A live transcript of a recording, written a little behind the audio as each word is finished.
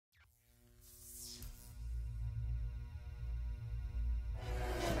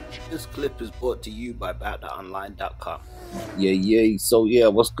This clip is brought to you by BattleOnline.com. Yeah. So yeah,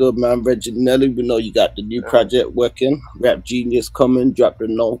 what's good, man? Reginelli, we know you got the new project working. Rap Genius coming. Drop the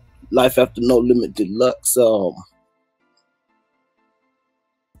No Life After No Limit Deluxe.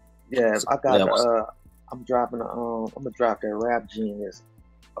 Yeah, So, I got yeah, I'm dropping I'm gonna drop that Rap Genius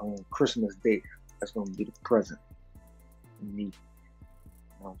on Christmas Day. That's gonna be the present for me. You know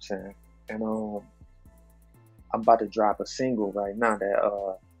what I'm saying? And I'm about to drop a single right now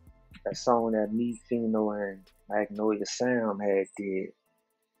that song that me, Fino, and Magnolia Sam had did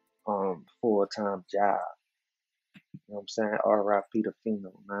Full Time Job. You know what I'm saying? R.I.P. to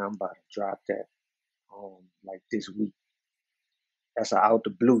Fino. Man, I'm about to drop that like this week. That's an out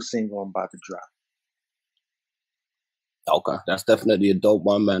the blue single I'm about to drop. okay, that's definitely a dope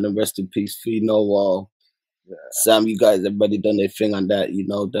one, man. And rest in peace, Fino. Yeah. Sam, you guys, everybody done their thing on that,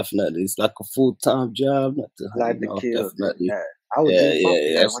 definitely. It's like a full-time job, not to, Like the kill, definitely. yeah. I was Yeah, just yeah,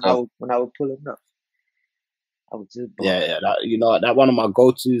 bumping yeah. that So, when I was pulling up. I was just bumping. yeah. That one of my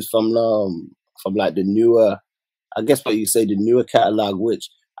go-tos from like the newer, I guess what you say, the newer catalog, which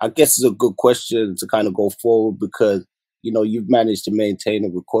I guess is a good question to kind of go forward because, you've managed to maintain a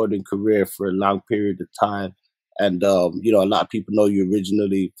recording career for a long period of time. And, a lot of people know you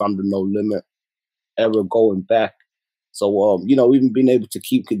originally from the No Limit era going back. So, even being able to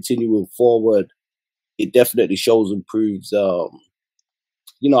keep continuing forward, it definitely shows and proves,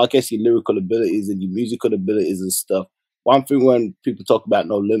 I guess your lyrical abilities and your musical abilities and stuff. One thing when people talk about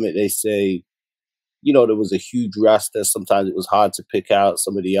No Limit, they say, there was a huge roster. Sometimes it was hard to pick out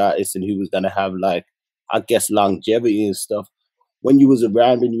some of the artists and who was going to have, like, I guess, longevity and stuff. When you was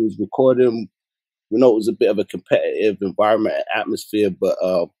around and you was recording, we know it was a bit of a competitive environment and atmosphere, but,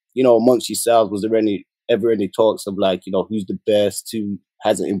 amongst yourselves, was there ever any talks of, like, who's the best, who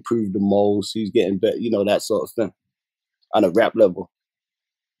hasn't improved the most, who's getting better, that sort of thing on a rap level?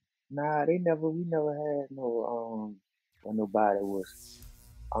 Nah, we never had when nobody was.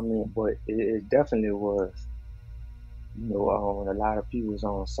 I mean, but it definitely was. When a lot of people was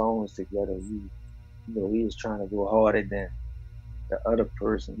on songs together, we was trying to go harder than the other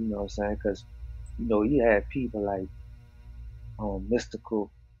person. You know what I'm saying? Because you had people like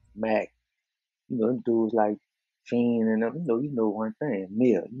Mystical, Mac. Them dudes like Fiend and them. One thing,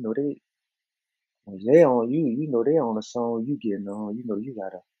 Mill. When they on you, they on a song you getting on. You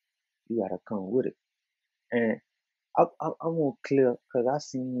gotta come with it. And I won't clear because I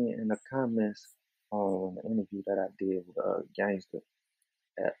seen it in the comments on the interview that I did with Gangster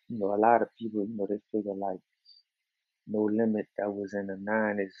that a lot of people they figure like No Limit that was in the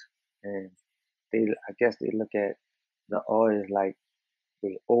 90s and I guess they look at the artists like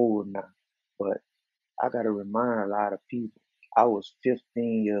they old now, but I gotta remind a lot of people I was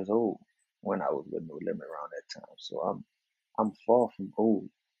 15 years old when I was with No Limit around that time, so I'm far from old.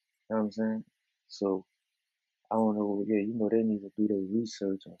 You know what I'm saying? So I don't know. Yeah, they need to do their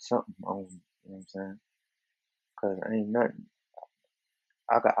research or something on. You know what I'm saying? Cause ain't nothing.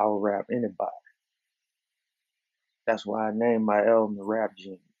 I could out rap anybody. That's why I named my album the Rap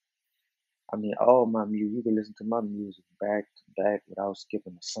Genius. I mean, all my music. You can listen to my music back to back without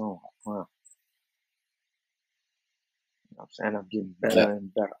skipping a song. I promise. You know what I'm saying? I'm getting Yeah. better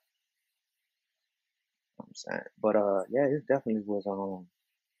and better. You know what I'm saying? But yeah, it definitely was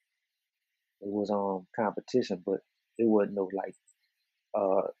competition, but it wasn't no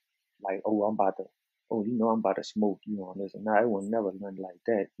uh oh I'm about to smoke you on this. Nah, it was never nothing like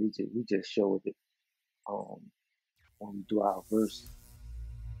that. We just showed it um when we do our verse.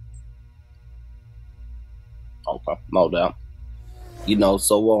 Okay, no doubt.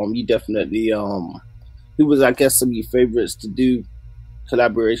 So you definitely who was, I guess, some of your favorites to do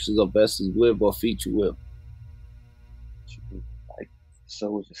collaborations or verses with or feature with? Like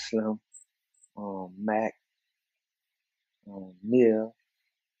Soulja Slim, Mac, Mia,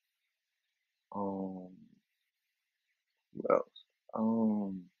 um who else?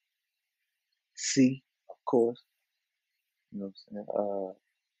 C, of course, you know what I'm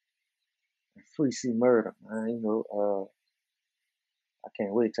saying? Free C Murder, man, I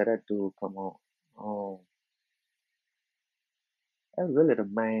can't wait till that dude come on. That's really the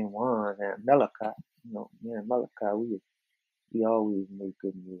main ones. And Malachi, me and Malachi, we always make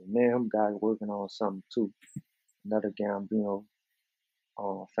good music. Me and him guys working on something too. Another Gambino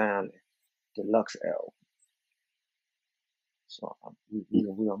family deluxe album. So I'm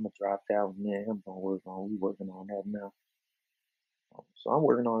gonna drop that one. Me and him gonna work on. We working on that now. So I'm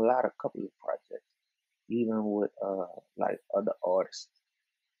working on a couple of projects, even with like other artists.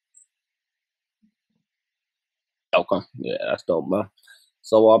 Okay, yeah, that's dope, man.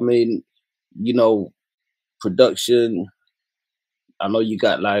 So I mean, you know, production. I know you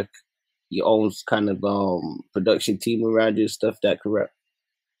got like your own kind of production team around you and stuff. That correct?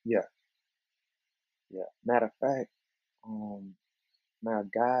 Yeah, yeah. Matter of fact, um, my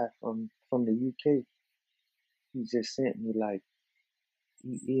guy from the UK, he just sent me like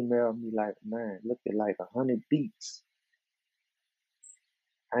he emailed me like, man, look at like 100 beats.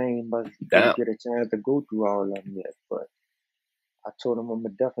 I ain't much really Damn. get a chance to go through all of them yet, but I told him I'm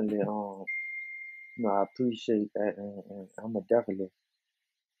gonna definitely I appreciate that, and I'm gonna definitely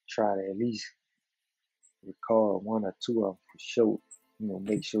try to at least record one or two of them for sure.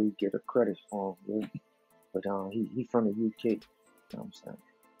 Make sure he get a credit for him. Yeah. But he from the UK. You know what I'm saying?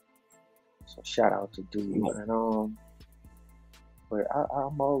 So shout out to dude. And but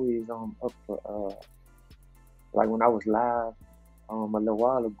I'm always up for like when I was live a little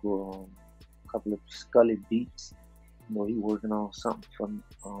while ago, a couple of Scully beats. He working on something for me.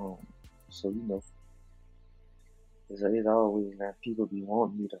 So it's always that people be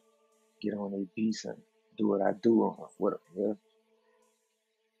wanting me to get on their beats and do what I do on with them.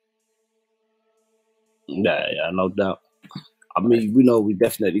 Yeah, no doubt. I mean, we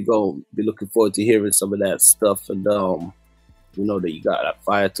definitely gonna be looking forward to hearing some of that stuff, and we know that you got that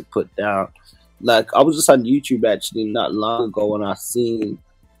fire to put down. Like I was just on YouTube actually not long ago, and I seen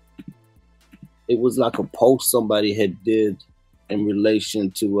it was like a post somebody had did in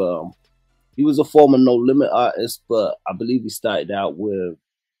relation to he was a former No Limit artist, but I believe he started out with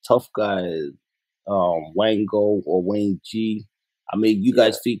Tough Guy, Wango or Wayne G. I mean, you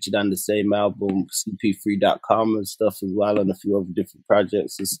guys featured on the same album, CP3.com and stuff as well, and a few other different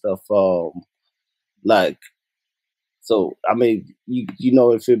projects and stuff. Like, so I mean, you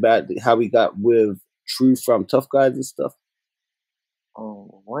know anything about how we got with TRU from Tough Guys and stuff?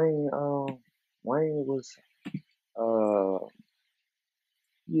 Wayne was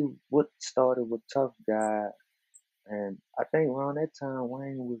what started with Tough Guy, and I think around that time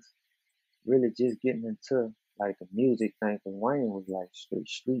Wayne was really just getting into like the music thing. Cause Wayne was like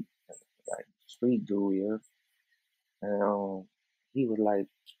street, like street dude, yeah. And he was like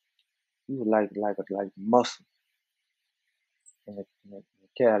muscle in the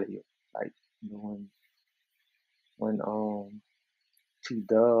Cali, like when T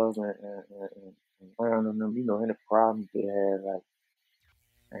Dub and Brown and them, any problems they had, like,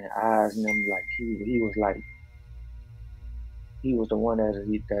 and Eyes and them, like he was the one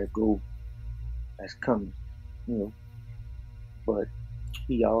that go that's coming, you know. But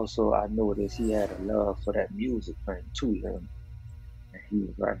he also, I noticed he had a love for that music thing too, him. And he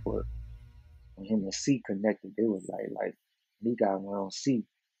was like, but when him and C connected, they was like when he got around C,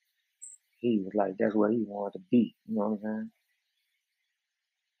 he was like that's where he wanted to be. You know what I'm saying?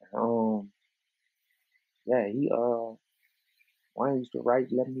 And, yeah, Wayne used to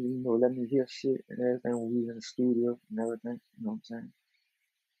write, let me hear shit and everything when we was in the studio and everything. You know what I'm saying?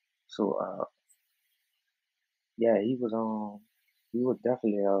 So yeah, he was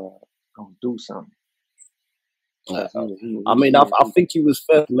definitely gonna do something. I mean, I think he was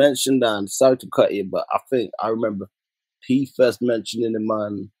first mentioned on. Sorry to cut you, but I think I remember P first mentioning him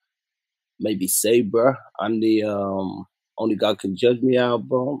on maybe Saber on the Only God Can Judge Me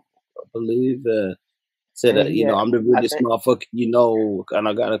album, I believe. Said that I'm the realest motherfucker, and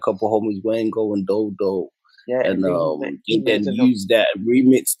I got a couple homies, Wango and Dodo. Yeah, and he then used that,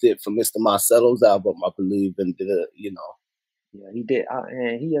 remixed it for Mr. Marcelo's album, I believe, and did it, Yeah, he did,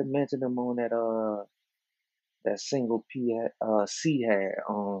 and he had mentioned him on that single C had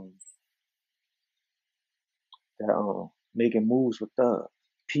that making moves with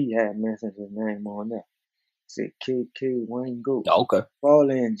P had mentioned his name on there. Said KK Wayne Go. Okay.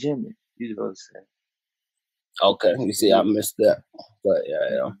 Paulie and Jimmy. You know what I'm saying? Okay, you see, I missed that, but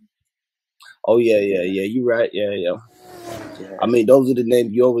yeah. Oh yeah. You're right. Yeah. I mean, those are the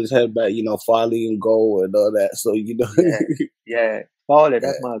names you always had back, Farley and Go and all that. So Yeah. Farley,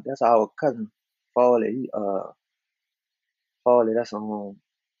 that's our cousin. Farley, Farley, that's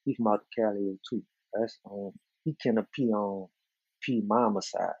he's from out the Cali too. That's he Kenna P on P mama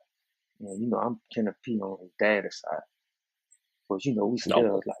side. And I'm Kenna P on his dad's side. But we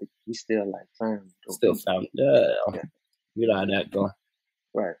still like family. Still family. Yeah. You know how that go.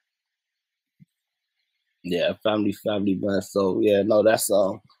 Right. Yeah, family, man. So yeah, no, that's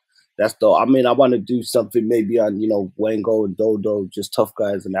dope. I mean, I want to do something maybe on Wango and Dodo, just Tough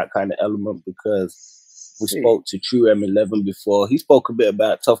Guys and that kind of element, because we spoke to True M11 before. He spoke a bit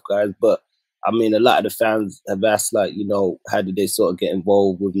about Tough Guys, but I mean, a lot of the fans have asked, like, how did they sort of get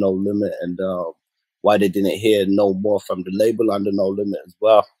involved with No Limit, and why they didn't hear no more from the label under No Limit as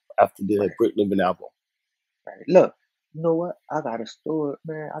well after the Brick Living album. Right. Look, you know what? I got a story,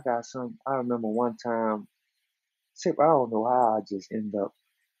 man. I got some. I remember one time tip, I don't know how I just end up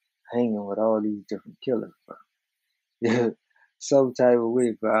hanging with all these different killers, bro. Yeah, some type of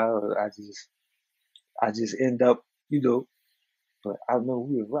way, bro. I just end up, you know. But I remember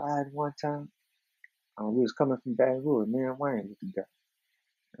we was riding one time. We was coming from Baton Rouge, me and Wayne was together.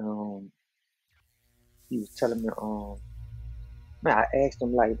 He was telling me, man, I asked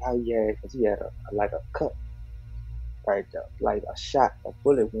him like how he had, cause he had like a cut right there, like a shot, a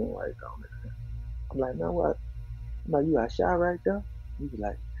bullet wound right down there. I'm like, man, what? I'm like, you got shot right there? He was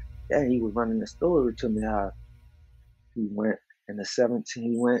like, yeah. He was running the story to me how he went in the 17,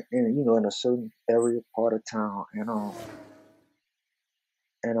 he went in, in a certain area, part of town,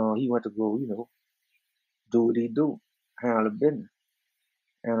 and he went to go, do what he do, handle the business,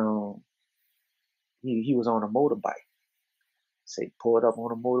 and he was on a motorbike. Say pulled up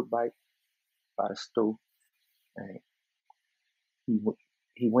on a motorbike by the store, and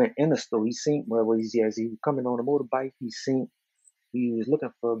he went in the store. He seen as he was coming on a motorbike. He was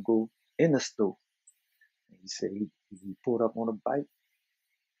looking for a go in the store. And he said he pulled up on a bike.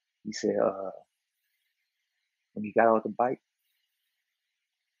 He said when he got off the bike,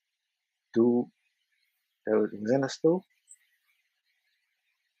 dude that was in the store.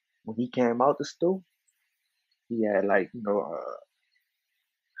 When he came out the store, he had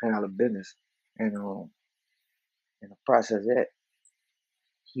handle business, and in the process of that,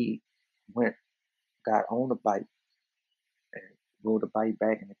 he went got on the bike and rode the bike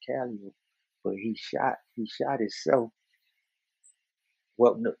back in the Cali, but he shot himself.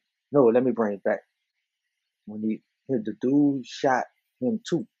 Well, no, let me bring it back. When the dude shot him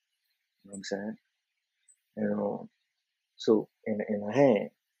too, you know what I'm saying? And so in the hand,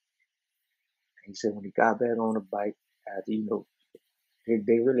 he said when he got back on the bike, after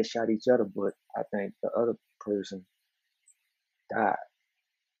they really shot each other, but I think the other person died.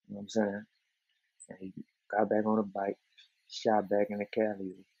 You know what I'm saying? And he got back on the bike, shot back in the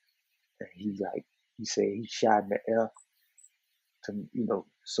Cali, and he said he shot in the air to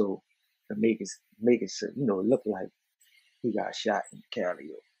so to make it look like he got shot in Cali.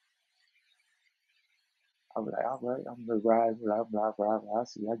 I was like, all right, I'm gonna ride, blah blah blah blah. I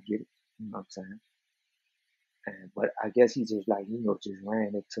see, I get it. You know what I'm saying? But I guess he just just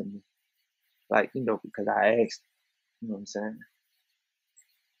ran it to me, because I asked. You know what I'm saying?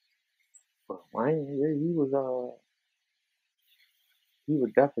 But Wayne, yeah, he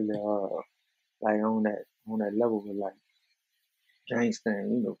was definitely like on that level with like gangster,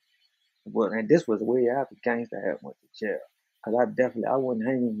 But and this was way after gangster had went to jail, cause I wasn't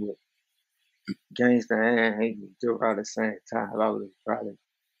hanging with gangster and hanging with Joe around the same time. I was probably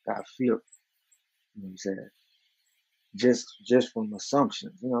got feel. You know what I'm saying? Just from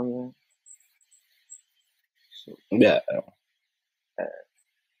assumptions, you know what I mean? So Yeah, uh,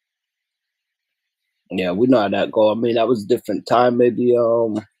 yeah, we know how that go. I mean, that was a different time. Maybe I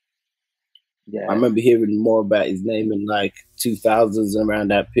yeah, remember hearing more about his name in like 2000s around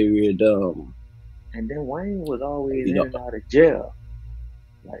that period. and then Wayne was always You in know, and out of jail.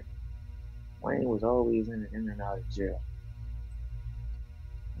 Like Wayne was always in and out of jail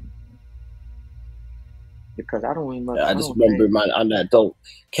because I I just don't remember think. on that dope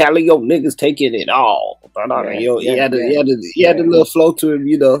Cali, yo, niggas taking it all. Yeah, Yo, yeah, yeah, he had a yeah. little flow to him.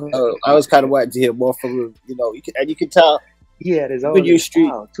 I was kind of wanting to hear more from him. You can tell He had his when own you're little street,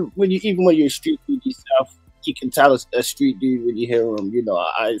 style too. when you're a street dude yourself, you can tell a street dude when you hear him.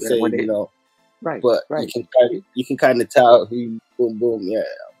 I Yeah, say, when they right, but right, you can kind of tell who boom boom, yeah,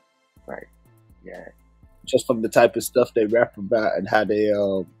 right, yeah. just from the type of stuff they rap about and how they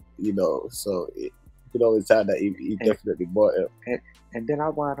so you can always tell that he And definitely bought it. and and then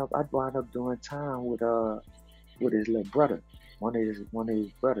I'd wind up doing time with his little brother, one of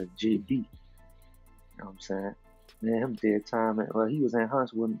his brothers, JB. You know what I'm saying? Me and him did time. Well, he was in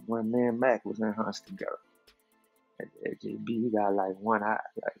Hunts when me and Mac was in Hunts together. At JB, he got like one eye,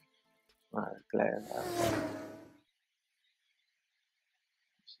 like one glass eye.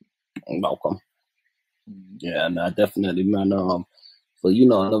 Malcolm. Mm-hmm. Yeah, no, definitely, man. So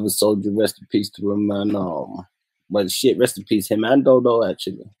another soldier, rest in peace to him, man. But shit, rest in peace him and Dodo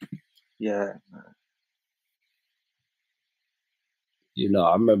actually. Yeah,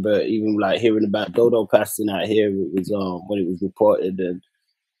 I remember even like hearing about Dodo passing out here. It was when it was reported, and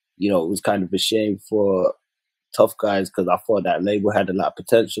it was kind of a shame for Tough Guys because I thought that label had a lot of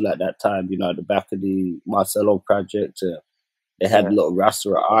potential at that time. At the back of the Marcelo project, they had a yeah. little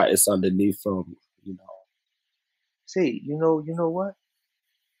roster of artists underneath them. See, you know what?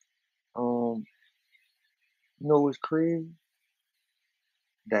 Um, what's crazy?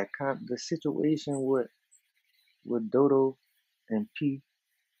 The situation with Dodo and P,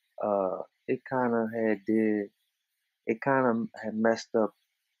 it kind of had did. it kind of had messed up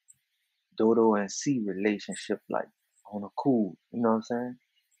Dodo and C relationship, like on a cool, you know what I'm saying?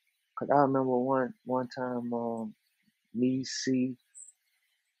 Cause I remember one time, me, C,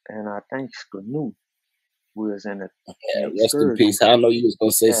 and I think Skanu was in Yeah, an rest in excursion. peace. I know you was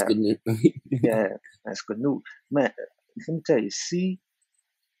gonna say Yeah, Skinny. yeah, and Skanu, man. Let me tell you, C,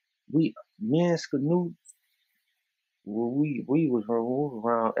 me and Skanu, we was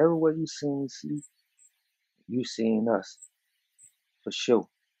around everywhere you seen C, you seen us for sure.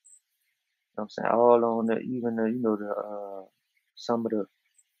 You know what I'm saying? All on the, even the, some of the,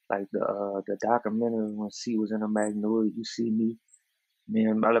 like the documentary when C was in the Magnolia, you see me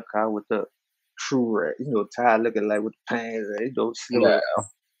and Malachi with the TRU, tie looking like with the pants, Yeah, silhouette.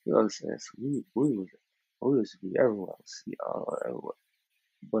 You know what I'm saying? So we used to be everywhere, see all everywhere.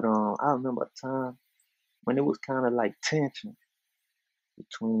 But I remember a time when it was kind of like tension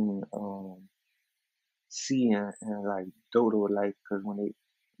between C and like Dodo, like, cause when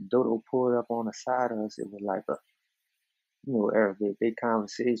Dodo pulled up on the side of us, it was like a, Arabic. Their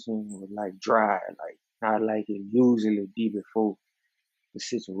conversation was like dry, like not like it usually be before the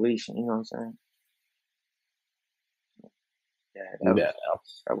situation. You know what I'm saying? Yeah, yeah.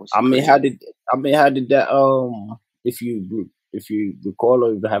 that was I mean, crazy. how did that if you recall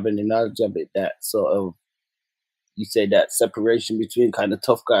or even have any knowledge of it, that sort of, you say that separation between kind of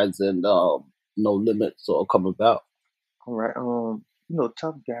tough guys and no limit sort of come about? All right.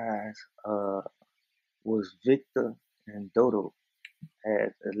 Tough guys. Was Victor and Dodo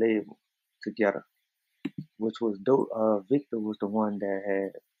had a label together, which was Victor was the one that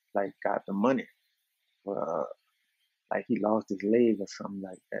had like got the money for like he lost his leg or something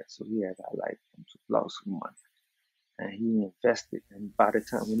like that, so he had got like lost some money, and he invested. And by the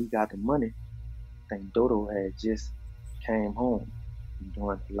time when he got the money, I think Dodo had just came home from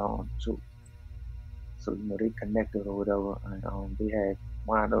doing the loan too. So they connected or whatever, and they had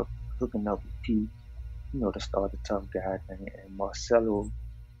wound up hooking up with P, to start the tough guy thing. And Marcelo,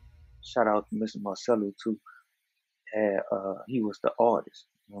 shout out to Mr. Marcelo too. Had he was the artist,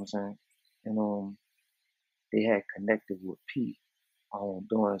 you know what I'm saying? And they had connected with P on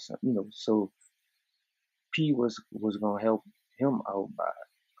doing something, so P was gonna help him out by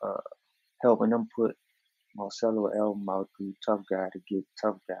uh helping them put Marcelo album out through Tough Guy to get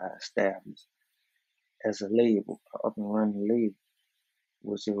Tough Guy established as a label, a up and running label,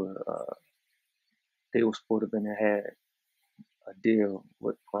 which they were supposed to have been had a deal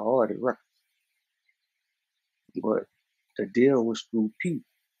with Priority Records, but the deal was through P.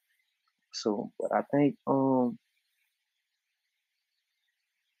 So, but I think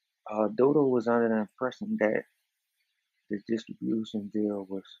Dodo was under the impression that the distribution deal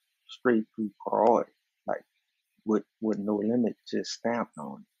was straight through Priority, like with no limit, just stamped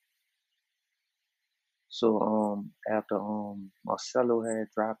on it. So after Marcelo had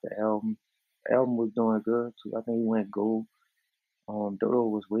dropped the album was doing good too. I think he went gold. Dodo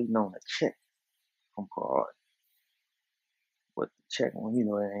was waiting on a check from Priority, but the check, when it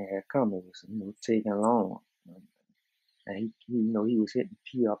ain't had come, it was taking long. And he was hitting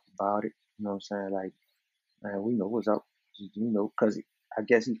P up about it. You know what I'm saying? Like, man, we know what's up. Because I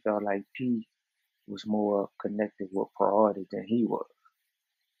guess he felt like P was more connected with Priority than he was.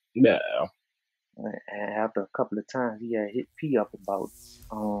 Yeah, And after a couple of times, he had hit P up about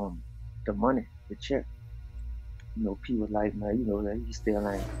the money, the check. P was like, man, that he still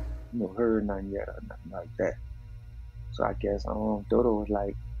ain't heard nothing yet or nothing like that. So I guess Dodo was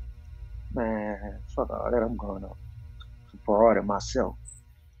like, man, fuck all that, I'm going up to Priority myself.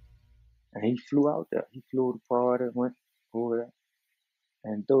 And he flew out there. He flew to Priority, went over there,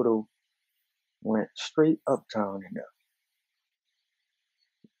 and Dodo went straight uptown in there.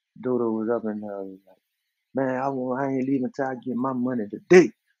 Dodo was up in there, like, man, I ain't leaving till I get my money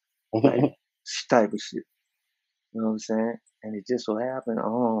today. Like, type of shit. You know what I'm saying? And it just so happened,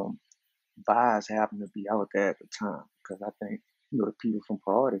 Vibes happened to be out there at the time, because I think, the people from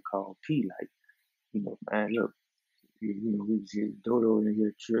Priority called P, like, man, look, we was here, Dodo in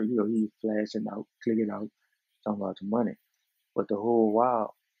here, sure, he was flashing out, clicking out, talking about the money. But the whole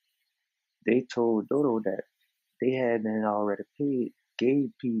while, they told Dodo that they had then already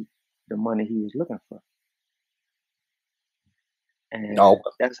gave P the money he was looking for. And no,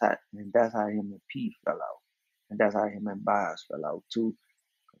 that's how him and P fell out. And that's how him and Bias fell out too.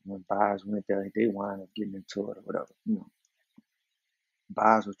 When Bias went there, they wound up getting into it or whatever.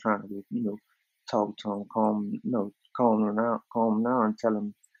 Bias was trying to, talk to him, calm him down and tell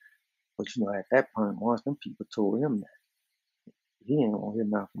him. But at that point, once them people told him that, he ain't gonna hear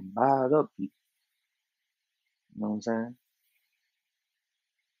nothing from Bias up people. You know what I'm saying?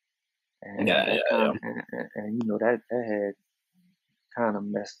 and Yeah, that yeah, kind yeah. of and you know that had kind of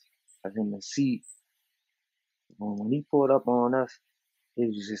messed him and see when he pulled up on us. It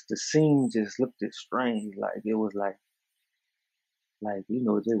was just the scene just looked it strange, like it was like you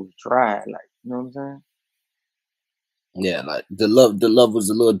know it was dry, like you know what I'm saying? Yeah, like the love was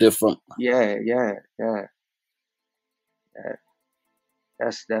a little different. Yeah, yeah, yeah.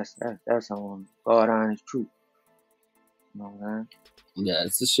 That, that's on God honest truth. You know what I'm saying? Yeah,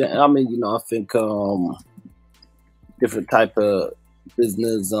 it's a shame. I mean, I think different type of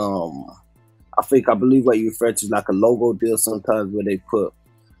business. I believe what you refer to is like a logo deal sometimes where they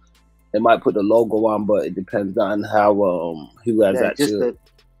might put the logo on, but it depends on how who has Yeah, actually.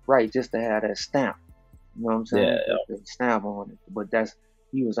 just to have that stamp. You know what I'm Yeah, saying? The stamp on it. But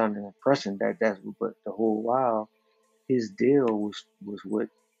he was under the impression that but the whole while his deal was with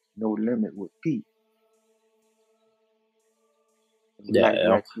No Limit with Pete. yeah, Like yeah.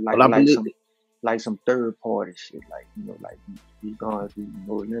 like like Well, I like believe. some like some third party shit. Like you know, like he going through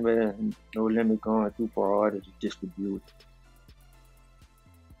No Limit and No Limit going through for artists to distribute.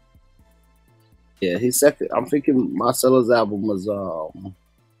 Yeah, his second. I'm thinking Marcelo's album was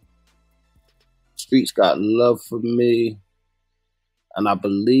Streets Got Love for Me, and I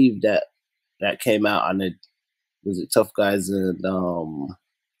believe that came out on it. Was it Tough Guys and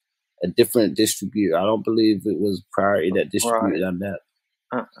a different distributor? I don't believe it was Priority that Right. distributed on that.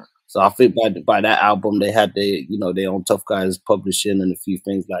 Uh-uh. So I think by that album they had their own Tough Guys publishing and a few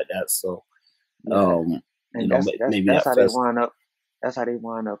things like that. So Yeah. And maybe that's at how they first. wind up. That's how they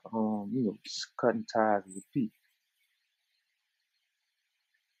wind up. You know, cutting ties with Pete.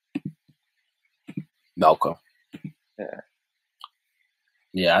 Okay. Yeah.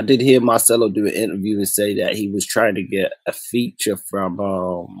 Yeah, I did hear Marcelo do an interview and say that he was trying to get a feature from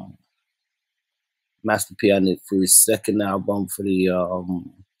Master P on it for his second album for the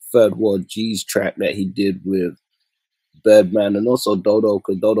Third World G's track that he did with Birdman and also Dodo,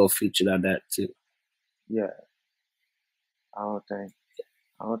 because Dodo featured on that too. Yeah. I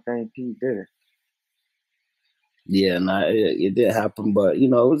don't think Pete did it. Yeah, nah, it did happen, but it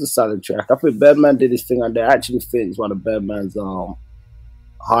was a solid track. I think Birdman did his thing on there. I actually think it's one of Birdman's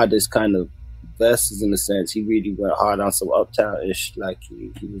hardest kind of verses in a sense. He really went hard on some uptown ish, like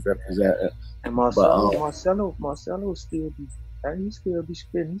he was representing. And But Marcelo still be, and he still be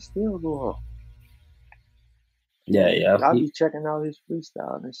spitting. He still go hard. yeah, And yeah, I be checking out his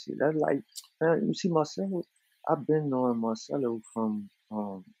freestyle and shit. That's like, man, you see Marcelo. I've been knowing Marcelo from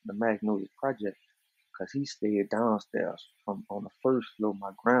the Magnolia Project because he stayed downstairs from on the first floor.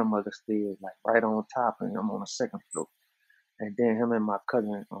 My grandmother stayed like right on top, and I'm on the second floor. And then him and my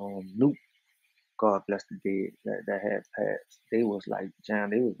cousin Nuke, God bless the dead, that had passed. They was like jam.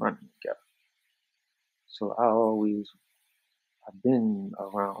 They was running together. So I've been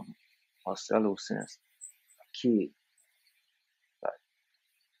around Marcelo since a kid. Like,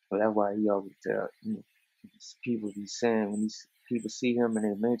 so that's why he always tell, these people be saying when these people see him and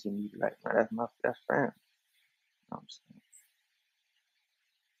they mention me, like, man, that's family. You know what I'm saying?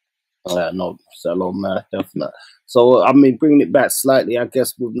 no, Cello, man, definitely. So, I mean, bringing it back slightly, I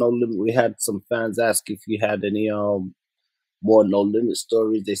guess with No Limit, we had some fans ask if you had any more No Limit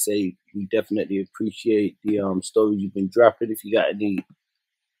stories. They say we definitely appreciate the stories you've been dropping. If you got any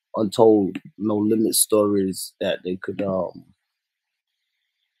untold No Limit stories that they could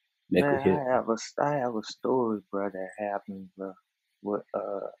make a Man, hit. I have a story, bro, that happened, bro. What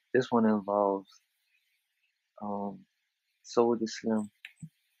this one involves Soulja Slim,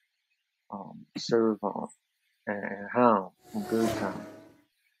 serv-on, and Hound from Good Time.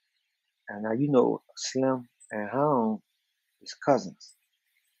 And now you know Slim and Hound is cousins.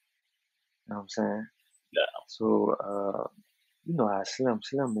 You know what I'm saying? Yeah, So you know how Slim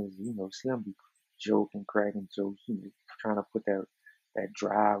is, Slim be joking, cracking jokes, trying to put that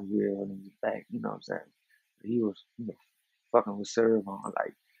drive wheel in his back, you know what I'm saying? He was, fucking with serv-on,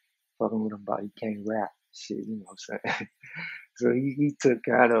 like fucking with him about he can't rap shit, you know what I'm saying? So he took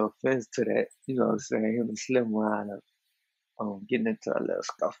kind of offense to that, you know what I'm saying? Him and Slim wound up getting into a little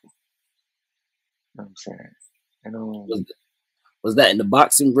scuffle, you know what I'm saying? And was was that in the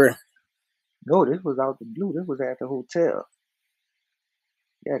boxing, bro? no, this was out the blue. This was at the hotel.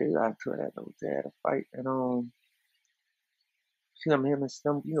 Yeah, they got to it at the hotel at a fight. And him and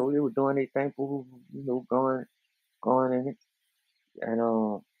some, they were doing their thing, going in it.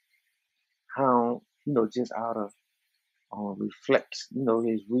 And how, just out of reflex,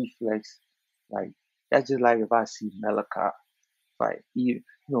 his reflex, like that's just like if I see Malachi fight.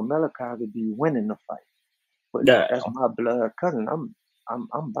 Malachi could be winning the fight, but Yeah, that's my blood cousin.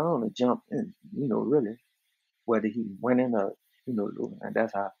 I'm bound to jump in, really, whether he's winning or losing. And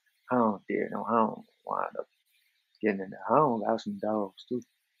that's how Hound there. No, Hound wind up getting in the Hound got some dogs too.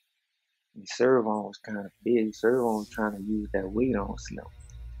 And serv-on was kind of big. Serv-on was trying to use that weight on Slim. You know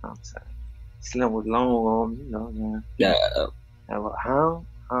what I'm saying? Slim was long on, you know, man. Yeah. And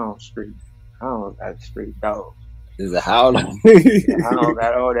Hound straight. Hound got straight dogs. Is a howl. Hound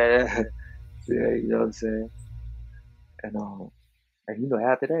got all that. Yeah, you know what I'm saying? And you know,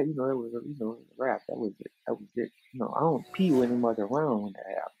 after that, you know, it was, you know, rap. That was it. That was it. You know, I don't pee with him much around when that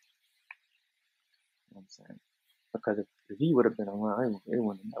happened. You know what I'm saying? Because if he would have been around, it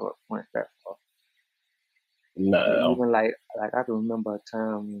wouldn't have never went that far. No. But even like I can remember a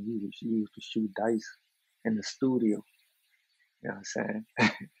time when we used to shoot dice in the studio. You know what I'm saying?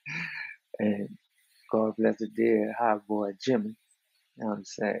 And God bless the dead hot boy Jimmy. You know what I'm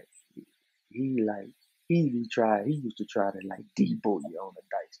saying? He used to try to like debo you on the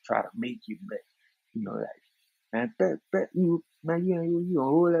dice, try to make you bet. You know, like, man, bet you, man, you don't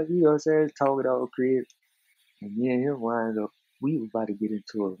hold that, you know what I'm saying? Talk it all crazy. And me and him wind up, we was about to get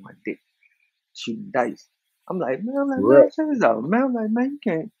into it one day, shooting dice. I'm like, man, check this out. Man, I'm like, man, you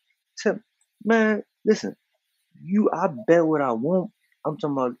can't tell, man, listen, I bet what I want. I'm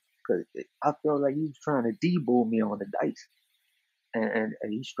talking about, because I felt like he was trying to debo me on the dice. And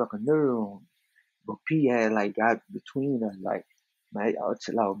he struck a nerve on me. But P had like got between us, like, man, y'all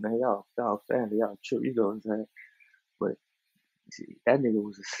chill out, man, y'all family, y'all chill, you know what I'm saying? But see, that nigga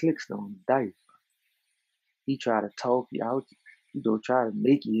was a slickster on the dice. He tried to talk you out, you know, try to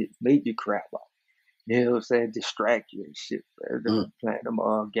make you crap out. You know what I'm saying? Distract you and shit. Playing them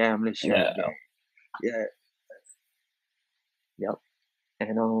all gambling shit. Yeah. Yep.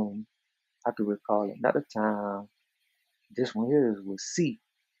 And I could recall another time. This one here was C.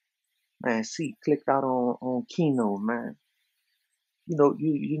 Man, C clicked out on Keno, man.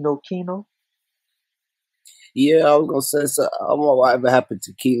 You know Keno? Yeah, I was gonna say so. I don't know whatever happened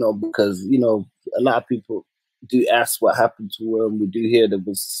to Keno because you know a lot of people do ask what happened to him. We do hear there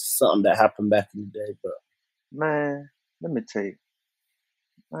was something that happened back in the day, but man, let me tell you,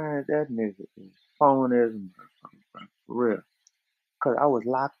 man, that nigga is phone as a motherfucker, for real. Cause I was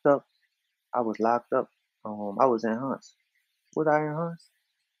locked up. I was in Hunts. Was I in Hunts?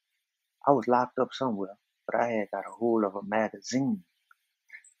 I was locked up somewhere, but I had got a hold of a magazine.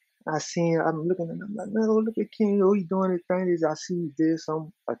 I'm looking at him, I'm like, man, oh, look at King, he doing his thing. I see this,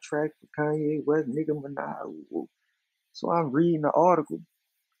 a track for Kanye West, Nicki Minaj. So I'm reading the article.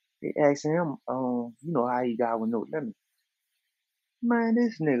 They asking him, you know how he got with no limit. Man,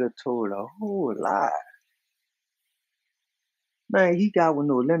 this nigga told a whole lie. Man, he got with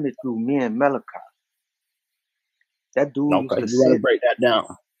no limit through me and Malachi. That dude used to you want to sit. break that down?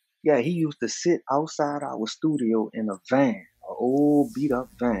 Yeah, he used to sit outside our studio in a van, an old beat up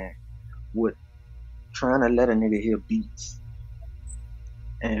van, with trying to let a nigga hear beats.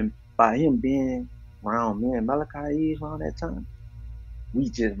 And by him being around me and Malachi age around that time, we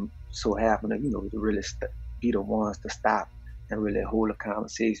just so happened to, you know, to really be the ones to stop and really hold a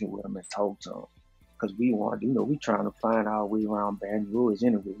conversation with him and talk to him. Because we want, you know, we trying to find our way around Baton Rouge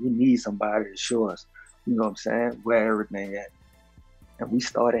anyway. We need somebody to show us, you know what I'm saying, where everything at. And we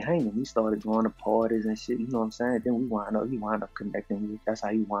started hanging. We started going to parties and shit, you know what I'm saying? Then he wound up connecting with, that's how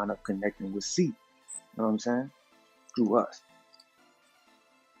he wound up connecting with C. You know what I'm saying? Through us.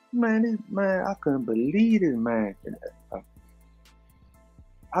 Man, I couldn't believe it, man.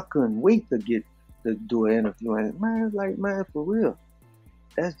 I couldn't wait to do an interview. And man, it's like, man, for real.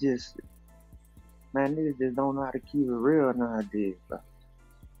 That's just, man, niggas just don't know how to keep it real nowadays, bro.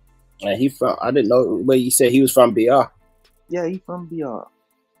 And I didn't know where you said he was from BR. Yeah, he from BR.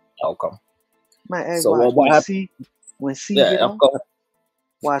 Okay. Man, so watch, what happened? When C Yeah, get on,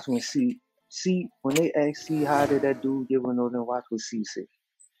 watch when C, when they ask C how did that dude get one of them, watch what C say.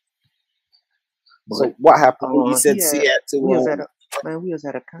 But, so what happened when you said C had to? We was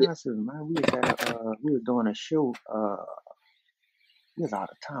at a concert, man. We was doing a show. We was out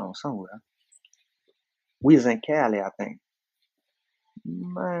of town somewhere. We was in Cali, I think.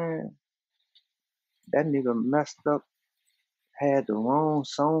 Man, that nigga messed up. Had the wrong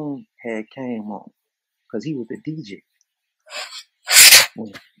song had came on, cause he was the DJ.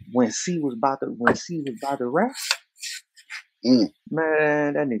 When C was about to rap,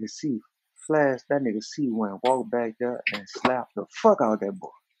 man, that nigga C flashed. That nigga C went walk back there and slapped the fuck out that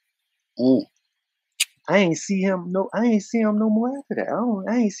boy. I ain't see him no more after that.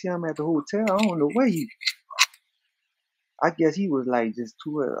 I ain't see him at the hotel. I don't know where he. I guess he was like just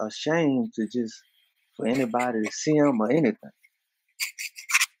too ashamed to for anybody to see him or anything.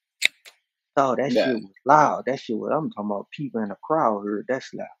 Oh, that shit was loud. That shit was, I'm talking about people in the crowd heard that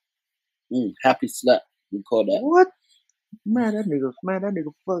slap. Happy slap, we call that. What? Man, that nigga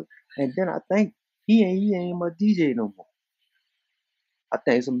fuck. And then I think he ain't my DJ no more. I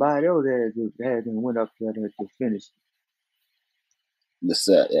think somebody else had went up there to finish. The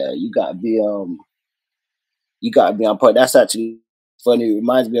set, yeah, you gotta be on point. That's actually funny. It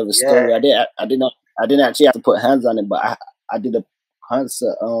reminds me of a story. Yeah, I didn't actually have to put hands on it, but I did a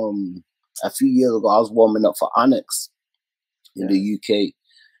concert a few years ago. I was warming up for Onyx in yeah. the UK,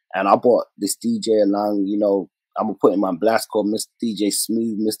 and I brought this DJ along. You know, I'm gonna put him on blast called Mr. DJ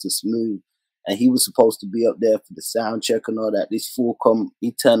Smooth, Mr. Smooth, and he was supposed to be up there for the sound check and all that. This fool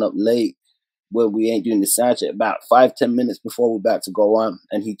he turned up late when we ain't doing the sound check about 5-10 minutes before we're about to go on,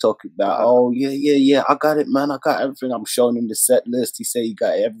 and he talking about, Wow. oh yeah, I got it, man, I got everything. I'm showing him the set list. He said he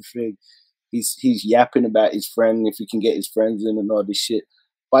got everything. He's yapping about his friend, if he can get his friends in and all this shit.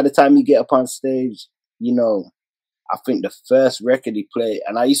 By the time you get up on stage, you know, I think the first record he played,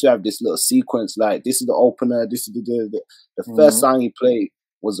 and I used to have this little sequence like, this is the opener, this is the first song he played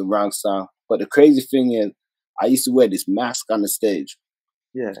was the wrong song. But the crazy thing is, I used to wear this mask on the stage.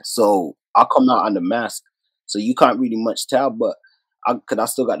 Yeah. So I come out on the mask, so you can't really much tell, but I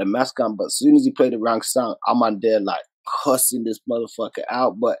still got the mask on. But as soon as he played the wrong song, I'm on there like cussing this motherfucker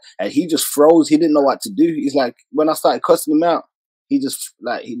out. And he just froze. He didn't know what to do. He's like, when I started cussing him out, he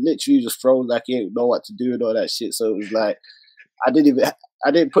literally just froze, like he didn't know what to do and all that shit. So it was like I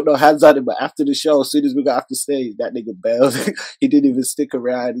didn't put no hands on it. But after the show, as soon as we got off the stage, that nigga bailed. He didn't even stick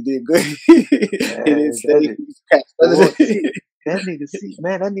around. He didn't go. He didn't stay. Boy, that nigga C,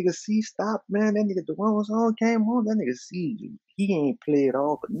 man, that nigga C stopped, man. That nigga, the one song came on, that nigga C, he ain't played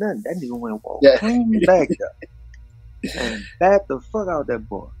off or nothing. That nigga went walk Yeah. clean back there and bat the fuck out that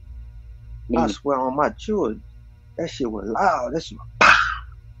boy. I swear on my children, that shit was loud. That shit was pow.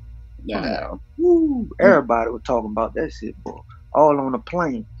 Yeah. Woo. Everybody was talking about that shit, boy. All on the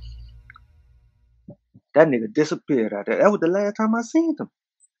plane. That nigga disappeared out there. That was the last time I seen him.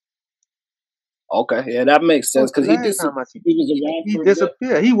 Okay, yeah, that makes That was sense the because last time I seen him. he was around He for a bit.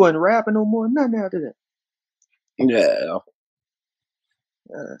 disappeared. He wasn't rapping no more, nothing after that. Yeah.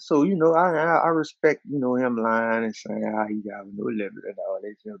 So, you know, I respect, you know, him lying and saying how he got no limit and all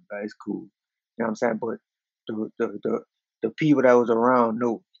that shit, but it's cool. You know what I'm saying? But the people that was around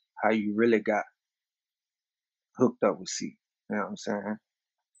know how you really got hooked up with C. You know what I'm saying?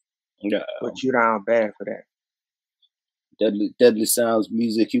 Yeah. Put you down bad for that. Deadly Sounds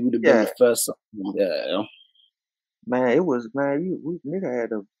music. He would have been Yeah, the first. Yeah. man, it was, man, nigga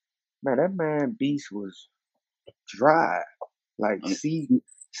had a, man, that man beast was dry. Like C,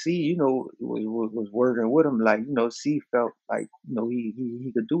 you know, was working with him. Like, you know, C felt like, you know,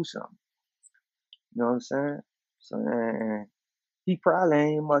 he could do something. You know what I'm saying? So, and he probably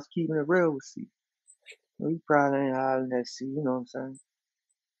ain't much keeping it real with C. You know, he probably ain't hollering at C. You know what I'm saying?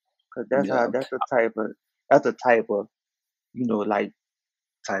 Cause Yeah. that's the type of, you know, like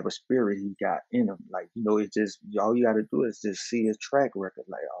type of spirit he got in him. Like, you know, it's just all you got to do is just see his track record.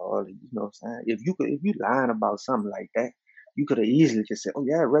 Like, oh, you know what I'm saying? If you lying about something like that, you could have easily just said, oh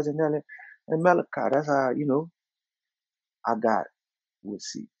yeah, Reginelli and Malachi. That's how, you know, I got with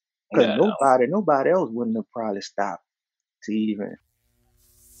C. Cause Yeah. nobody else wouldn't have probably stopped to even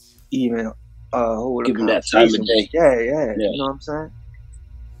hold a Give him that time of conversation with. day. Yeah, Yeah. you know what I'm saying?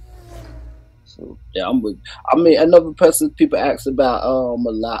 So Yeah. I mean, another person people ask about a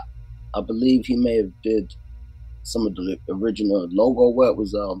lot. I believe he may have did some of the original logo work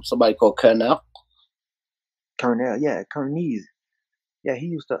was somebody called Kernel. Cornell, yeah, Cornese. Yeah, he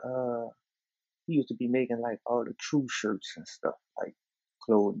used to be making like all the TRU shirts and stuff, like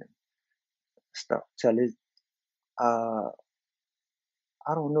clothing and stuff. Till his uh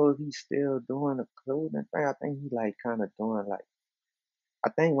I don't know if he's still doing the clothing thing. I think he like kinda doing like I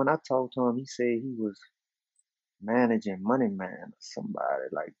think when I talked to him he said he was managing Money Man or somebody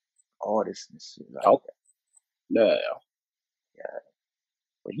like artists and shit like Oh. that. Yeah. Yeah.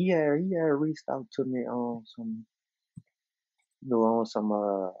 But he had reached out to me on some, you know, on some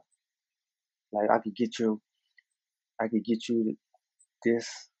like I could get you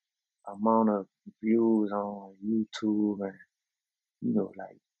this amount of views on YouTube and, you know,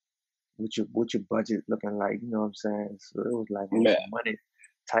 like what your budget looking like, you know what I'm saying? So it was like on Yeah. some money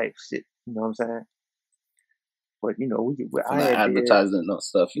type shit, you know what I'm saying? But you know, For I like had did, advertising and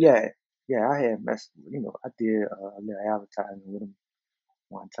stuff. Yeah. yeah, yeah, I had messed, you know, I did a little advertising with him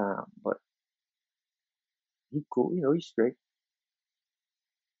one time, but he cool, you know, he's straight.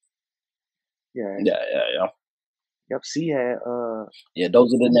 Yeah, Yeah. yep. C had Yeah,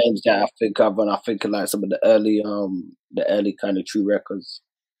 those are the names that I think of when I think of like some of the early kind of true records.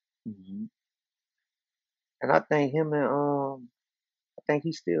 mhm. And I think him and I think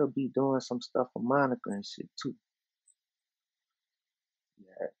he still be doing some stuff for Monica and shit too.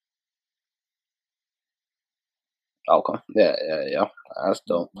 Okay. Yeah. That's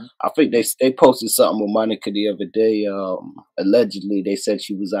dope. Hmm. I think they posted something with Monica the other day. Allegedly, they said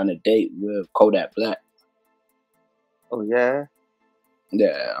she was on a date with Kodak Black. Oh yeah,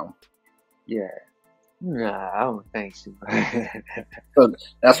 Yeah. yeah. Nah, I don't think so. So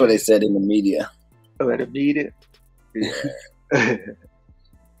that's what they said in the media. But to meet it, yeah.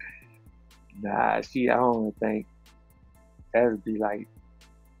 Nah, see, I don't think that'd be like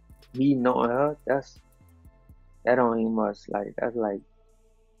me knowing her. That don't even much like that's like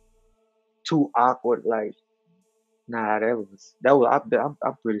too awkward. Like, nah,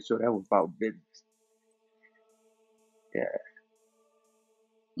 I'm pretty sure that was about business. Yeah,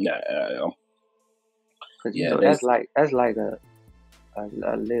 Yeah. cause Yeah. They. that's like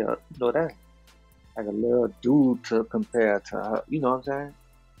a little, that's like a little dude to compare to her. You know what I'm saying?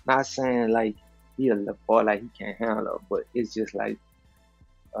 Not saying like he a little boy like he can't handle her, but it's just like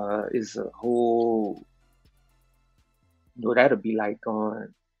it's a whole. That'll be like going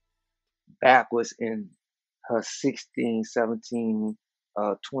backwards in her 16, 17,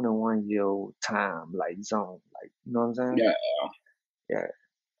 21-year-old time, like zone. Like, you know what I'm saying? Yeah. Yeah,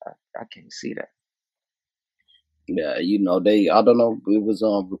 I can't see that. Yeah. They. I don't know. It was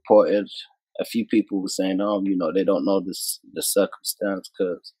reported. A few people were saying, they don't know the circumstance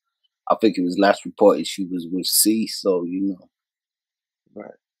because I think it was last reported she was with C. So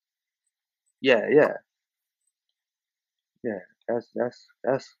But yeah. Yeah, that's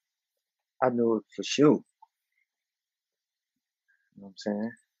I know it for sure. You know what I'm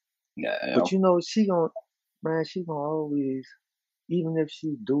saying? Yeah. But she gonna always, even if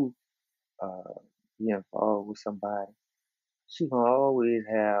she do uh be involved with somebody, she gonna always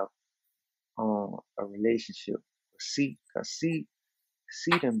have a relationship with C, cause C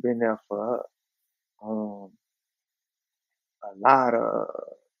done been there for her a lot of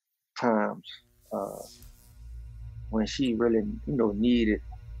times uh when she really needed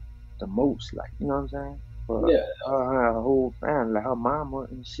the most, like, you know what I'm saying? But Yeah. her whole family, like her mama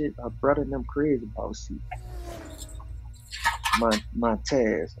and shit, her brother and them crazy about C.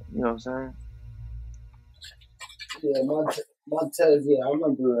 Montez, you know what I'm saying? Yeah, Montez, yeah, I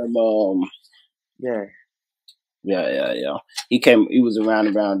remember him. Yeah, Yeah. He was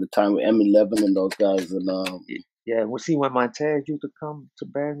around the time with M11 and those guys, and yeah. Well, see, when Montez used to come to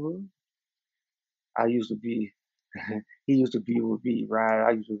Baton Rouge, I used to be, he used to be with me, ride.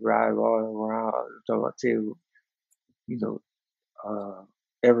 I used to ride all around, so I tell you know, uh,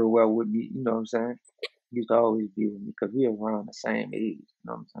 everywhere with me, you know what I'm saying? He used to always be with me because we were around the same age, you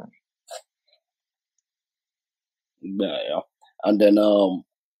know what I'm saying? yeah. And then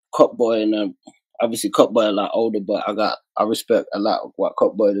Cutboy and obviously Cutboy a lot older, but I respect a lot of what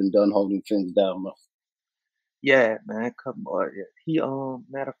Cutboy done holding things down, man. Yeah, man, come on. Yeah. He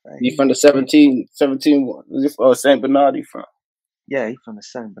matter of fact, He from the 17 Saint Bernard. He from. yeah, he from the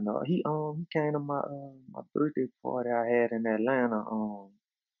San Bernard. He came to my birthday party I had in Atlanta. I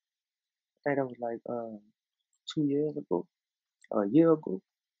think that was like 2 years ago, a year ago.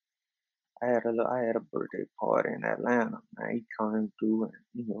 I had a birthday party in Atlanta. Man, he came through and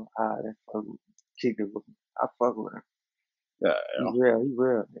I that fuck with, kicked it with me. I fuck with him. Yeah,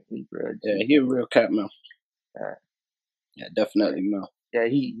 He real yeah. G, He man. a real cat, man. Yeah, Yeah, yeah, definitely, man. yeah.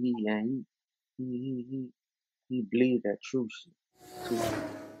 He he he he bleed that true shit too.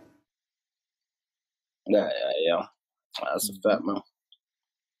 Yeah. That's a Hmm. fact, man.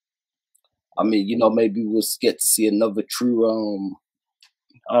 I Yeah, mean, maybe we'll get to see another true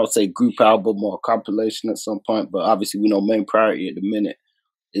I would say group album or compilation at some point, but obviously we know main priority at the minute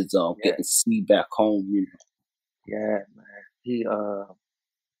is yeah, getting C back home. yeah, man.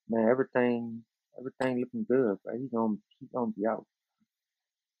 Man, everything looking good, but he gonna be out.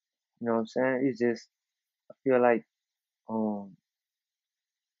 You know what I'm saying? It's just I feel like um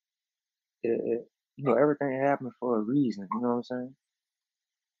everything happened for a reason. You know what I'm saying?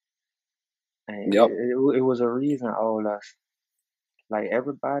 And Yep. it was a reason. All us, like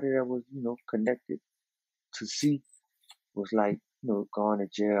everybody that was connected to C was like going to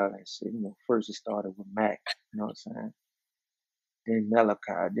jail and shit. First it started with Mac. You know what I'm saying? Then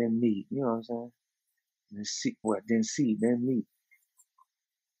Malachi, then me. You know what I'm saying? Then C, then C, then me. You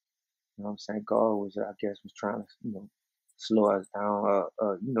know what I'm saying? God was, I guess, was trying to, slow us down.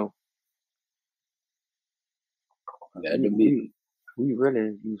 Yeah, We to me. we we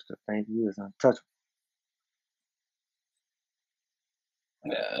really used to think we was untouchable.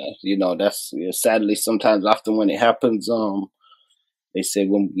 That's sadly sometimes often when it happens, they say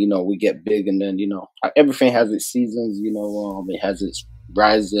when we get big and then everything has its seasons. It has its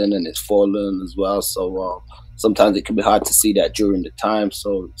rising and its falling as well. So sometimes it can be hard to see that during the time.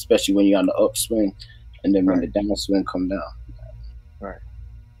 So especially when you're on the upswing, and then when right, the downswing come down. right.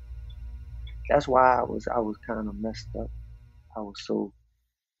 That's why I was kind of messed up. I was so,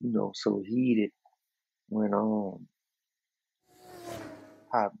 so heated when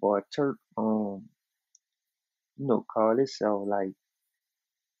Hot Boy Turk called itself like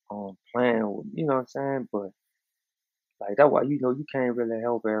playing with, you know what I'm saying? But like that's why you can't really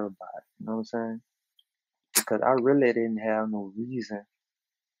help everybody, you know what I'm saying? Because I really didn't have no reason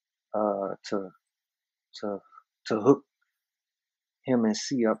to to to hook him and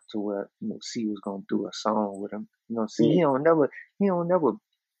C up to where C was gonna do a song with him. See, Mm. he don't never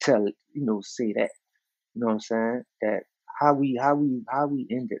tell say that. You know what I'm saying? That how we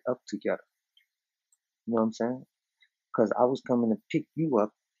ended up together. You know what I'm saying? Because I was coming to pick you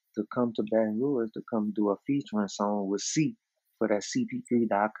up to come to Baton Rouge to come do a featuring song with C for that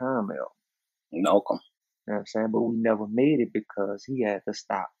CP3.com album. Okay. You know what I'm saying? But we never made it because he had to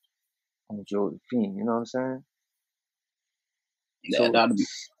stop on Josephine. You know what I'm saying? Yeah, So that'll be.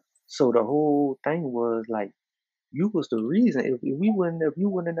 so the whole thing was like you was the reason. If you wouldn't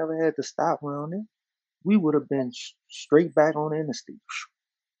have never had to stop around there, we would have been straight back on the interstate,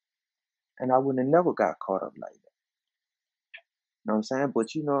 and I wouldn't have never got caught up like that. You know what I'm saying?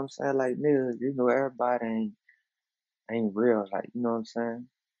 But you know what I'm saying? Like niggas, everybody ain't real. Like you know what I'm saying?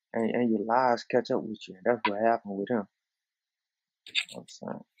 And your lies catch up with you. That's what happened with him. You know what I'm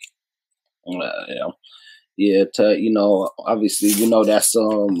saying? Yeah, yeah. Obviously, that's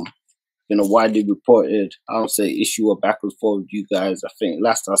widely reported. I don't say issue or back and forth with you guys. I think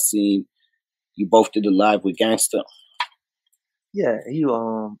last I seen you both did a live with Gangsta. Yeah, he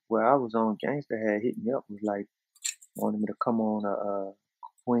where I was on Gangster had hit me up was like wanted me to come on a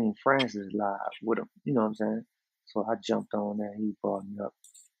Queen Francis live with him. You know what I'm saying? So I jumped on there. He brought me up,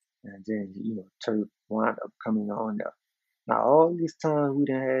 and then Turk wound up coming on there. Now all this time we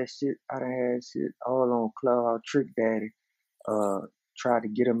done had shit. I done had shit all on Clubhouse. Trick Daddy tried to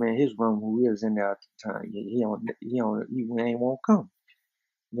get him in his room. Who was in there at the time? He ain't won't come.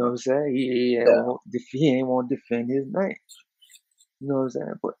 You know what I'm saying? Yeah, He ain't want to defend his name. You know what I'm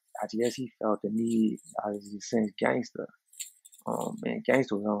saying? But I guess he felt the need. I was just saying Gangster. And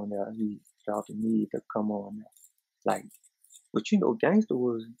Gangster was on there. He felt the need to come on there. Like, but Gangster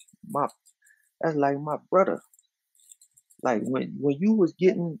was my. That's like my brother. Like when you was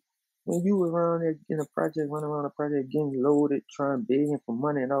getting, when you were around there in the project, running around the project, getting loaded, trying begging for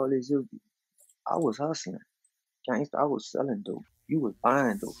money and all this. I was hustling. Gangster, I was selling dope. You was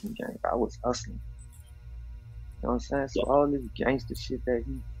buying dope from Gangster. I was hustling. You know what I'm saying? So all this gangster shit that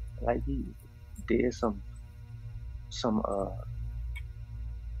he did some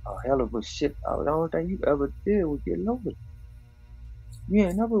a hell of a shit. The only thing you ever did was get loaded. You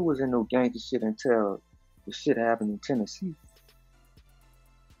ain't never was in no gangster shit until the shit happened in Tennessee.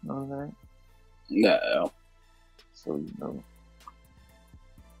 You know what I'm saying? yeah, So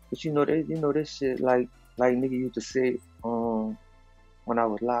but this shit like nigga used to say when I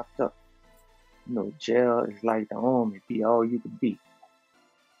was locked up. Jail is like the army, be all you could be.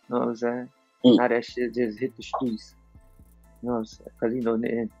 You know what I'm saying? mm. Now that shit just hit the streets. You know what I'm saying? Because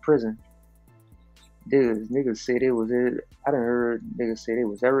in prison, niggas say they was it. I done heard niggas say they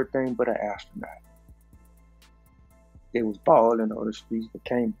was everything but an astronaut. They was balling on the streets, but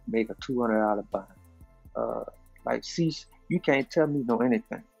can't make a $200 bond. Like, see, you can't tell me no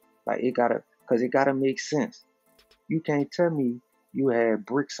anything. Like cause it gotta make sense. You can't tell me you had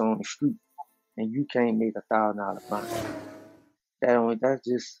bricks on the street and you can't make $1,000 bond. That's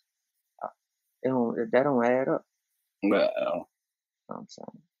just, that don't add up. Yeah, You know what I'm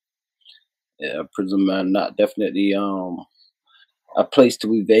saying? yeah. Prison man, not definitely a place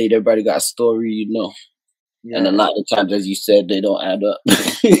to evade. Everybody got a story, and a Yeah, lot of times, as you said, they don't add up.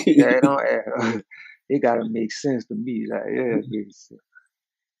 yeah, it don't add up. It gotta make sense to me. Like, yeah, it makes sense.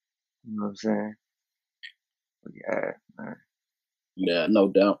 You know what I'm saying? But yeah, man. Yeah, no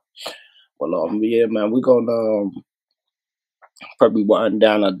doubt. Well, yeah, man, we're gonna probably wind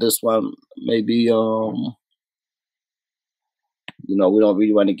down at this one. Maybe we don't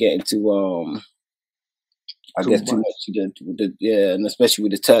really want to get into I Too guess too much. much yeah, and especially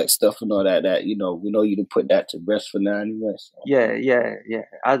with the tax stuff and all that. That we know you to put that to rest for now anyway. So. Yeah, yeah, yeah.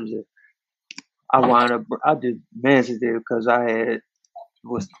 I wound up. I just managed it because I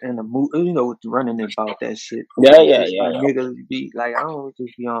was in the mood, running about that shit. Yeah, Like yeah, just yeah, like yeah. niggas be like, I don't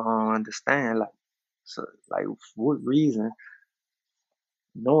just be understand like, so like what reason?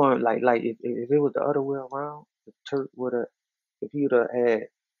 Knowing like if it was the other way around, if Turk would have, if he would have had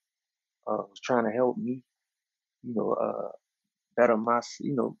was trying to help me, better my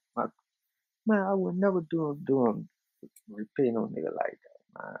man, I would never do him repay no nigga like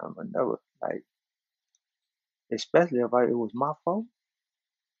that. Man, I would never like. especially if it was my fault.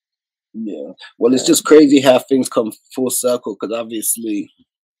 Yeah. Well, it's just crazy how things come full circle because obviously,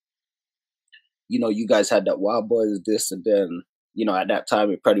 you guys had that Wild Boys this, and then at that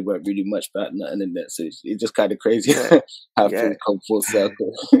time it probably weren't really much about nothing in that. So it's just kind of crazy Yeah, how yeah. things come full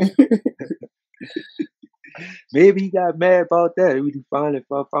circle. Maybe he got mad about that. He finally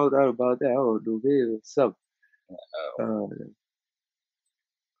found out about that. I don't know, maybe something.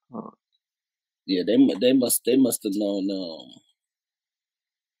 Yeah, they must have known.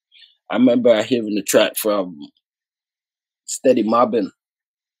 I remember hearing the track from Steady Mobbin.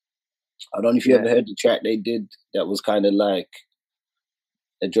 I don't know if you ever heard the track they did that was kind of like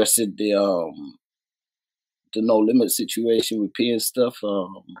addressing the No Limit situation with P and stuff.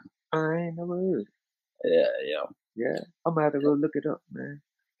 I ain't never heard. Yeah. I'm gonna have to go look it up, man.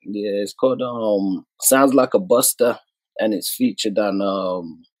 Yeah, it's called Sounds Like a Buster, and it's featured on the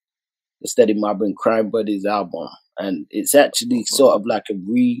Steady Mobbin Crime Buddies album, and it's actually sort of like a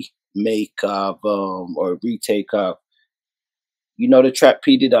remake of or a retake of the track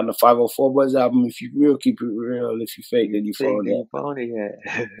P did on the 504 Boys album. If you real, keep it real. If you fake, then you phony. Yeah.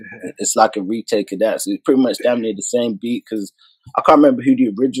 It's like a retake of that. So it's pretty much damn near the same beat because I can't remember who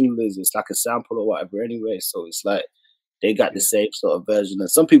the original is. It's like a sample or whatever anyway. So it's like they got the same sort of version. And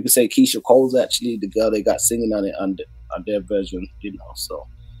some people say Keisha Cole's actually the girl they got singing on it on their version, So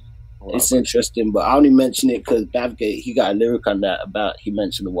it's interesting. But I only mention it because Bavgate, he got a lyric on that about, he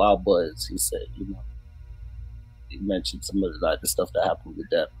mentioned the Wild Boys. He said, he mentioned some of the stuff that happened with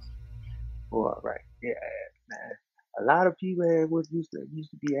that. Well, right. Yeah, man. A lot of people used to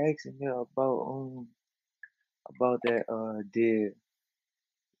be asking me about that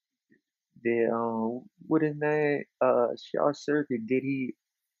what his name Short Circuit, did he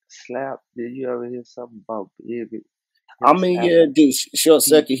slap? Did you ever hear something about Baby? I mean, yeah, dude, Short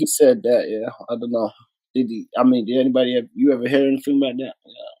Circuit, he said that, yeah. I don't know. Did anybody you ever hear anything about that?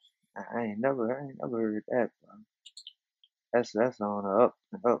 Yeah. I ain't never heard that, bro. That's on the up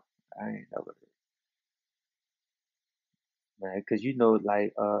and up. I ain't never heard. Man, cause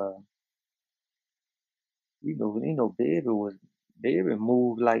Baby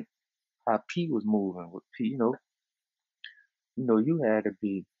moved like how P was moving with P, you had to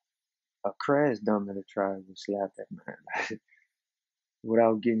be a crash dummy to try to slap that man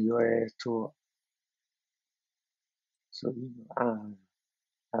without getting your ass tore. So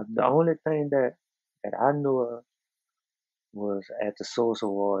the only thing that I knew of was at the Source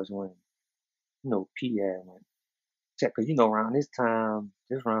Awards when P had went check, cause around this round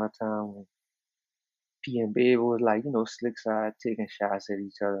of time when P and Baby was like slick side taking shots at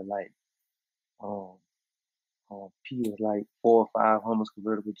each other, like P was like 4 or 5 Hummers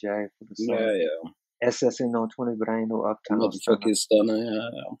convertible jag for the song. Yeah. SSN on 20, but I ain't no Uptown Motherfucking Stunner. Yeah.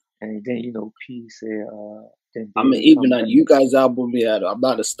 And then P said, I mean, even on you guys' album, I'm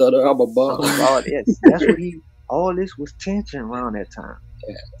not a stutter, I'm a ball. Yes, that's what all this was tension around that time.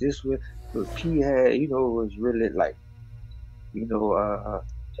 Yeah. This was P had, was really like, was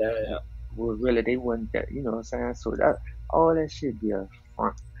really, they wasn't that, you know what I'm saying? So that all that shit be a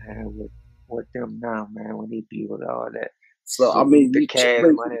front, man, with them now, man, when they build all that. So I mean, the cash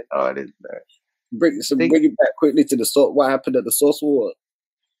money and all this, man. Bring it back quickly to the source. What happened at the Source Award?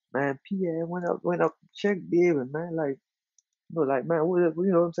 Man, P went up, checked David, man, like, like, man, what you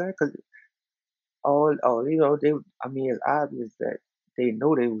know what I'm saying? Cause it's obvious that they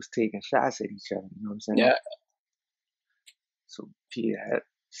know they was taking shots at each other, you know what I'm saying? Yeah. So P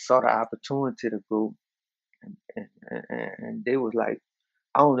saw the opportunity to go, and they was like,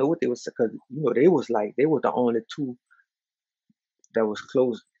 I don't know what they was, cause they was like, they were the only two that was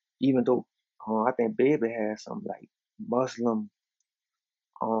close, even though I think Baby had some like Muslim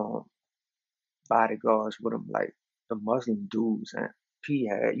bodyguards with him, like the Muslim dudes, and P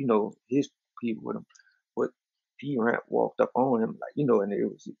had his people with him, but P walked up on him, like and it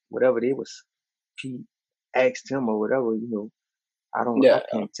was whatever they was, P asked him or whatever, I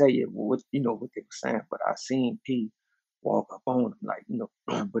can't tell you what what they were saying, but I seen P walk up on him, like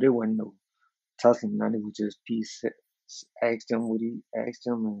but it wasn't no tussling, none. It was just P asked him what he asked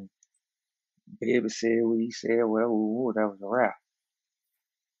him, and Baby said what he said. Well, that was a wrap.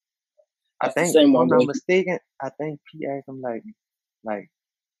 I think, if I'm not mistaken, I think P asked him like,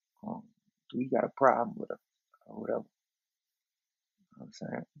 do you got a problem with her or whatever? You know what I'm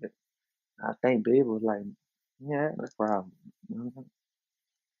saying? But I think Baby was like, yeah, no problem. And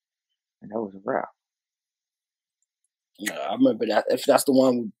that was a wrap. I remember that. If that's the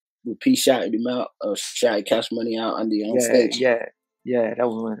one with P shouting him out, shouting Cash Money out on the stage. Yeah. That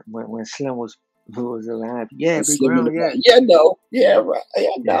was when Slim was Who was the line? Yeah, And big Slim in the round, back. yeah. Yeah, no. Yeah, right.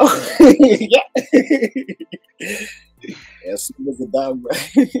 Yeah, no. Yeah. Yeah, Slim was a dog, bro.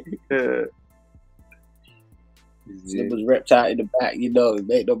 Slim was ripped out in the back, you know,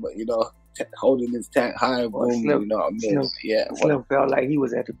 made them, you know, holding his tank high and Boy, boom, you know what I mean? Yeah, Slim felt like he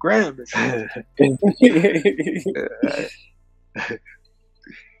was at the Grammys. Yeah,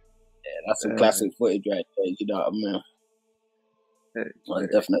 that's some classic footage right there, you know what I mean? Well,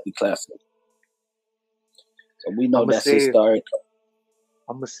 definitely classic. So we know that's historic.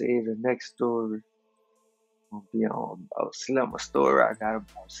 I'm gonna save the next story. Gonna be on about Slim, a story I got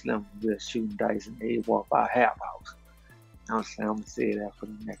about Slim just shooting dice and they walk by half house. You know what I'm saying? I'm gonna save that for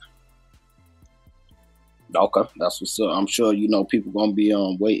the next one. Okay, that's what's up. I'm sure, you know, people gonna be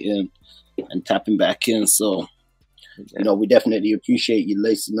waiting and tapping back in. So, you know, we definitely appreciate you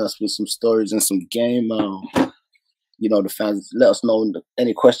lacing us with some stories and some game. You know, the fans, let us know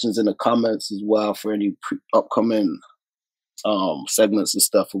any questions in the comments as well for any upcoming segments and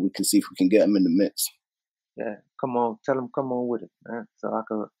stuff, and we can see if we can get them in the mix. Yeah, come on, tell them come on with it, man. So I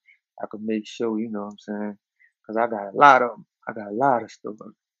could make sure, you know what I'm saying? Because I got a lot of them. I got a lot of stories. You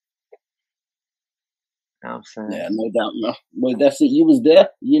know what I'm saying? Yeah, no doubt, no. Well, that's it. You was there,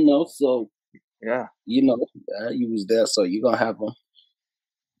 you know, so yeah, you know, you was there, so you're gonna have them.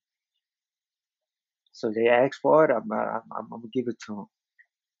 So they ask for it, I'm gonna give it to them.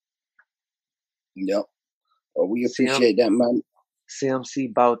 Yep. Well, we appreciate that, man.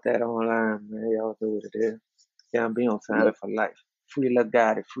 CMC bought that online, man. Y'all know what it is. Yeah, I'm being on time for life. Free Lil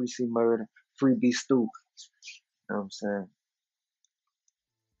Gotti, free C Murder, free B Stu. You know what I'm saying?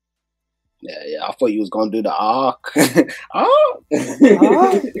 Yeah, I thought you was gonna do the arc. That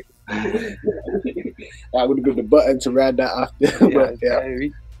would have been the button to ride that after. Yeah,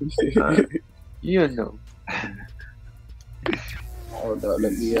 but, you know. Hold on,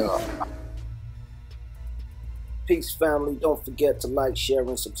 let me Peace, family. Don't forget to like, share,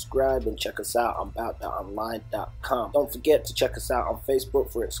 and subscribe, and check us out on aboutthatonline.com. Don't forget to check us out on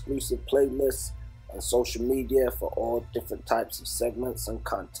Facebook for exclusive playlists and social media for all different types of segments and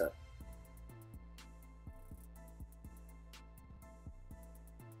content.